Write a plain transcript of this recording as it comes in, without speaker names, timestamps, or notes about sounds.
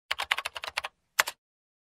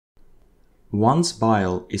Once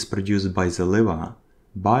bile is produced by the liver,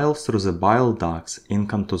 bile through the bile ducts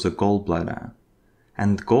income to the gallbladder.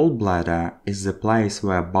 And gallbladder is the place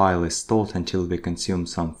where bile is stored until we consume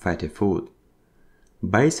some fatty food.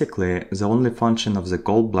 Basically, the only function of the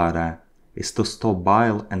gallbladder is to store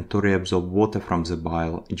bile and to reabsorb water from the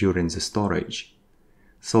bile during the storage.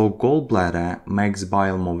 So gallbladder makes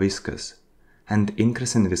bile more viscous, and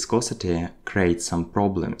increase in viscosity creates some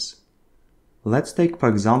problems. Let's take for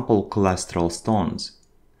example cholesterol stones.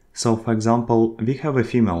 So for example, we have a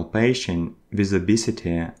female patient with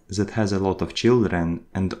obesity that has a lot of children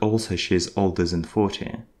and also she is older than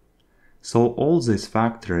 40. So all these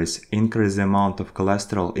factors increase the amount of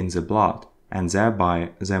cholesterol in the blood and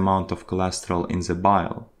thereby the amount of cholesterol in the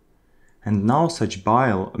bile. And now such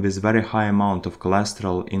bile with very high amount of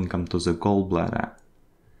cholesterol income to the gallbladder.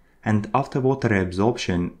 And after water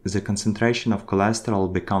reabsorption, the concentration of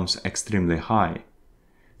cholesterol becomes extremely high.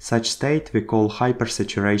 Such state we call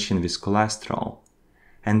hypersaturation with cholesterol.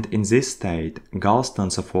 And in this state,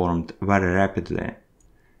 gallstones are formed very rapidly.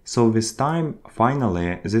 So with time,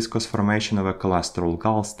 finally, this causes formation of a cholesterol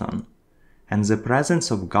gallstone. And the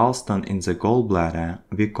presence of gallstone in the gallbladder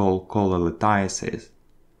we call Cholecystectomy.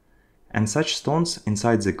 And such stones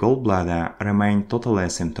inside the gallbladder remain totally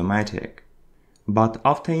asymptomatic. But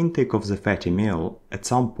after intake of the fatty meal, at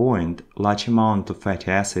some point, large amount of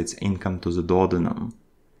fatty acids income to the duodenum.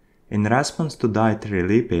 In response to dietary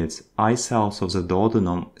lipids, eye cells of the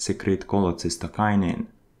duodenum secrete cholecystokinin.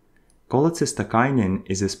 Cholecystokinin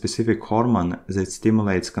is a specific hormone that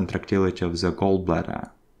stimulates contractility of the gallbladder.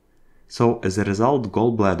 So as a result,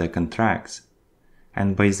 gallbladder contracts.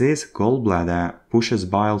 And by this, gallbladder pushes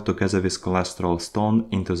bile together with cholesterol stone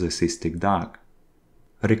into the cystic duct.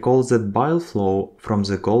 Recall that bile flow from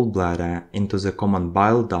the gallbladder into the common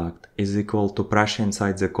bile duct is equal to pressure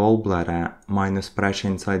inside the gallbladder minus pressure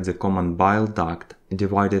inside the common bile duct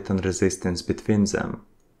divided on resistance between them.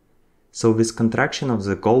 So with contraction of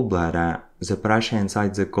the gallbladder, the pressure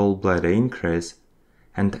inside the gallbladder increase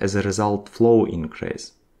and as a result flow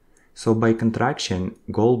increase. So by contraction,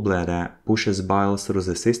 gallbladder pushes bile through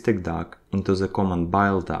the cystic duct into the common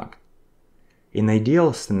bile duct. In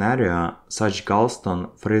ideal scenario, such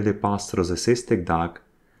gallstone freely pass through the cystic duct,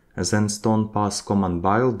 then stone pass common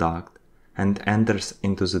bile duct and enters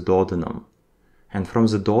into the duodenum. And from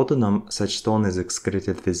the duodenum, such stone is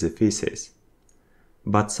excreted with the feces.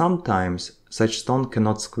 But sometimes, such stone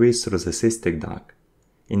cannot squeeze through the cystic duct.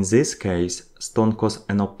 In this case, stone causes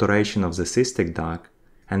an obturation of the cystic duct,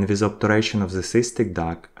 and with obturation of the cystic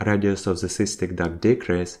duct, radius of the cystic duct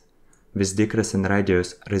decrease. With decrease in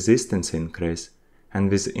radius, resistance increase,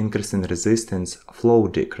 and with increase in resistance, flow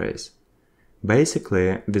decrease.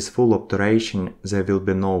 Basically, with full obturation, there will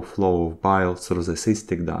be no flow of bile through the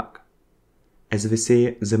cystic duct. As we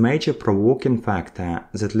see, the major provoking factor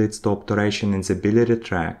that leads to obturation in the biliary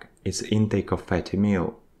tract is intake of fatty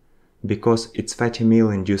meal, because it's fatty meal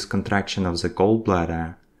induced contraction of the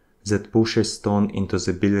gallbladder that pushes stone into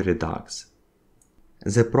the biliary ducts.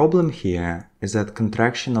 The problem here is that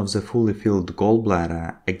contraction of the fully filled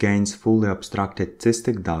gallbladder against fully obstructed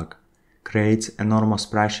cystic duct creates enormous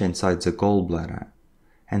pressure inside the gallbladder,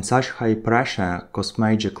 and such high pressure causes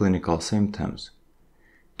major clinical symptoms.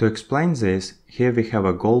 To explain this, here we have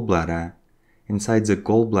a gallbladder. Inside the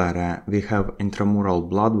gallbladder we have intramural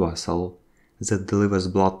blood vessel that delivers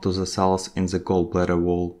blood to the cells in the gallbladder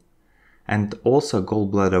wall, and also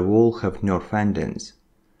gallbladder wall have nerve endings.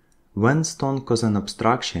 When stone causes an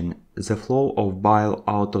obstruction, the flow of bile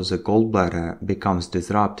out of the gallbladder becomes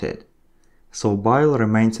disrupted, so bile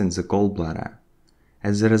remains in the gallbladder.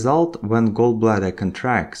 As a result, when gallbladder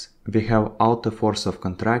contracts, we have outer force of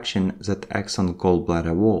contraction that acts on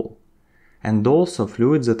gallbladder wall, and also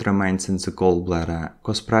fluid that remains in the gallbladder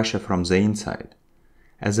causes pressure from the inside.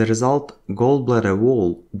 As a result, gallbladder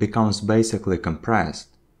wall becomes basically compressed.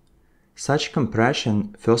 Such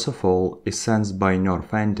compression, first of all, is sensed by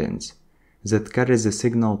nerve endings that carry the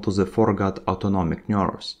signal to the foregut autonomic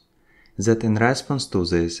nerves, that in response to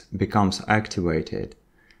this becomes activated,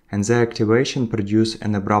 and the activation produces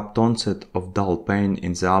an abrupt onset of dull pain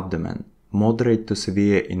in the abdomen, moderate to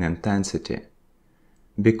severe in intensity.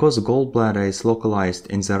 Because gallbladder is localized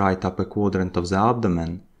in the right upper quadrant of the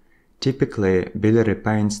abdomen, typically biliary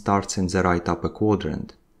pain starts in the right upper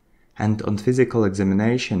quadrant, and on physical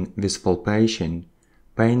examination with palpation,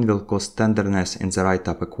 pain will cause tenderness in the right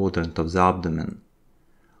upper quadrant of the abdomen.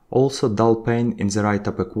 Also, dull pain in the right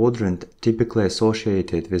upper quadrant typically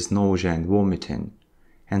associated with nausea and vomiting,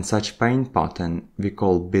 and such pain pattern we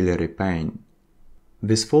call biliary pain.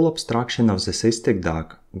 With full obstruction of the cystic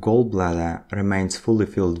duct, gallbladder remains fully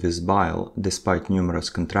filled with bile despite numerous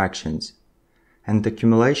contractions. and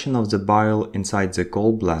accumulation of the bile inside the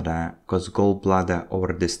gallbladder causes gallbladder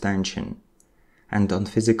overdistension, and on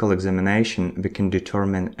physical examination we can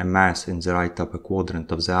determine a mass in the right upper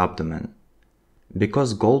quadrant of the abdomen.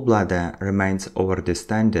 Because gallbladder remains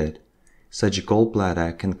overdistended, such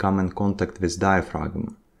gallbladder can come in contact with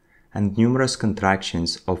diaphragm, and numerous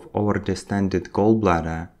contractions of overdistended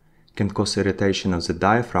gallbladder can cause irritation of the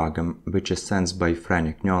diaphragm, which is sensed by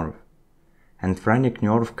phrenic nerve. And phrenic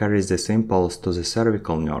nerve carries this impulse to the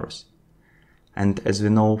cervical nerves. And as we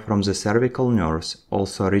know from the cervical nerves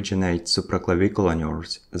also originate supraclavicular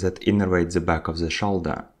nerves that innervate the back of the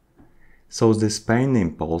shoulder. So this pain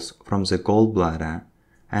impulse from the gallbladder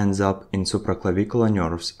ends up in supraclavicular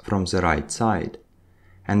nerves from the right side.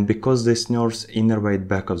 And because these nerves innervate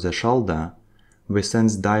back of the shoulder, we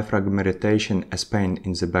sense diaphragm irritation as pain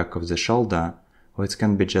in the back of the shoulder, or it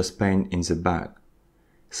can be just pain in the back.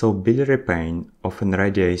 So biliary pain often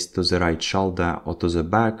radiates to the right shoulder or to the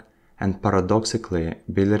back, and paradoxically,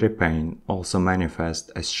 biliary pain also manifests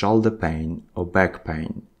as shoulder pain or back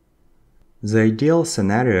pain. The ideal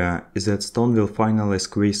scenario is that stone will finally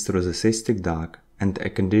squeeze through the cystic duct, and a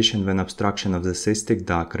condition when obstruction of the cystic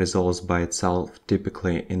duct resolves by itself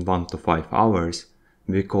typically in 1 to 5 hours,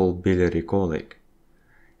 we call biliary colic.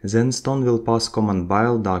 Then stone will pass common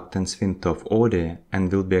bile duct and sphincter of Oddi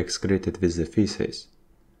and will be excreted with the feces.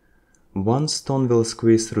 Once stone will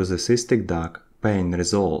squeeze through the cystic duct, pain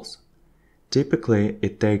resolves. Typically,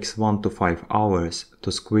 it takes 1 to 5 hours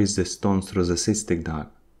to squeeze the stone through the cystic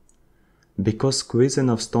duct. Because squeezing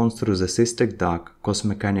of stones through the cystic duct causes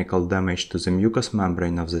mechanical damage to the mucous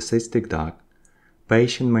membrane of the cystic duct,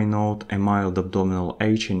 patient may note a mild abdominal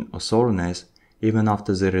aching or soreness even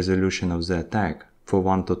after the resolution of the attack for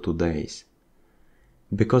 1 to 2 days.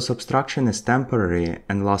 Because obstruction is temporary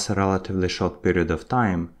and lasts a relatively short period of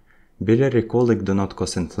time, biliary colic do not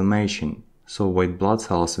cause inflammation, so white blood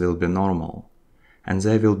cells will be normal, and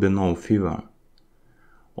there will be no fever.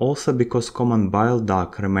 Also, because common bile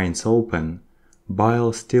duct remains open,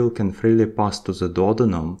 bile still can freely pass to the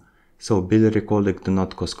duodenum, so biliary colic do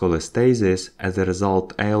not cause cholestasis. As a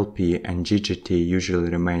result, ALP and GGT usually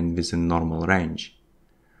remain within normal range.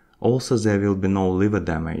 Also, there will be no liver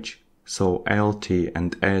damage, so ALT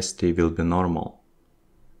and AST will be normal.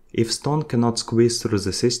 If stone cannot squeeze through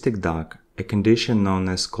the cystic duct, a condition known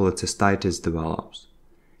as cholecystitis develops.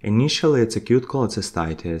 Initially it's acute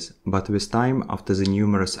cholecystitis, but with time, after the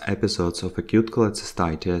numerous episodes of acute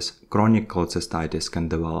cholecystitis, chronic cholecystitis can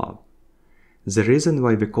develop. The reason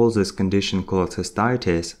why we call this condition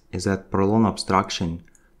cholecystitis is that prolonged obstruction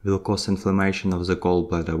will cause inflammation of the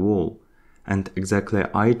gallbladder wall, and exactly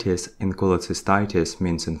itis in cholecystitis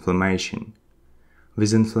means inflammation.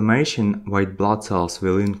 With inflammation, white blood cells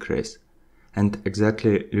will increase, and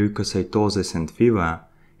exactly leukocytosis and fever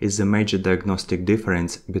is the major diagnostic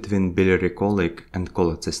difference between biliary colic and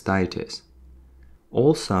cholecystitis.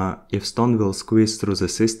 Also, if stone will squeeze through the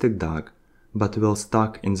cystic duct but will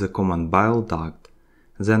stuck in the common bile duct,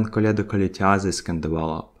 then choledocholitiasis can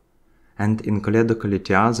develop. And in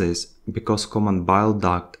choledocholitiasis, because common bile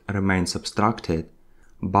duct remains obstructed,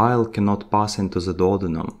 bile cannot pass into the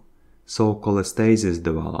duodenum, so cholestasis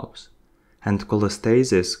develops. And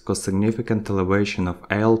cholestasis causes significant elevation of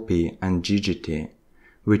ALP and GGT,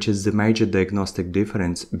 which is the major diagnostic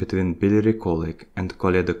difference between biliary colic and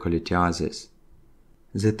choledocholitiasis.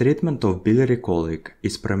 The treatment of biliary colic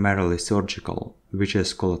is primarily surgical, which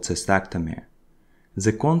is cholecystectomy.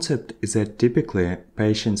 The concept is that typically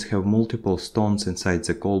patients have multiple stones inside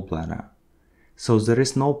the gallbladder, so there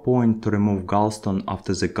is no point to remove gallstone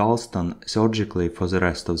after the gallstone surgically for the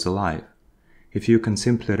rest of the life, if you can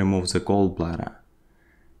simply remove the gallbladder.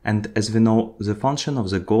 And as we know, the function of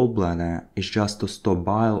the gallbladder is just to store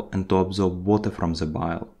bile and to absorb water from the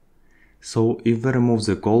bile. So if we remove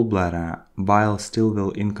the gallbladder, bile still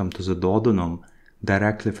will income to the duodenum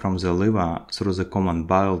directly from the liver through the common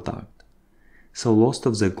bile duct. So loss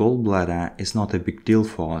of the gallbladder is not a big deal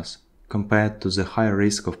for us compared to the high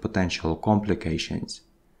risk of potential complications.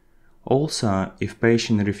 Also, if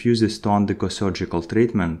patient refuses to undergo surgical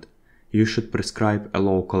treatment, you should prescribe a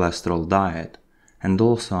low cholesterol diet and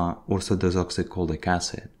also orthodeoxycholic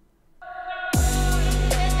acid.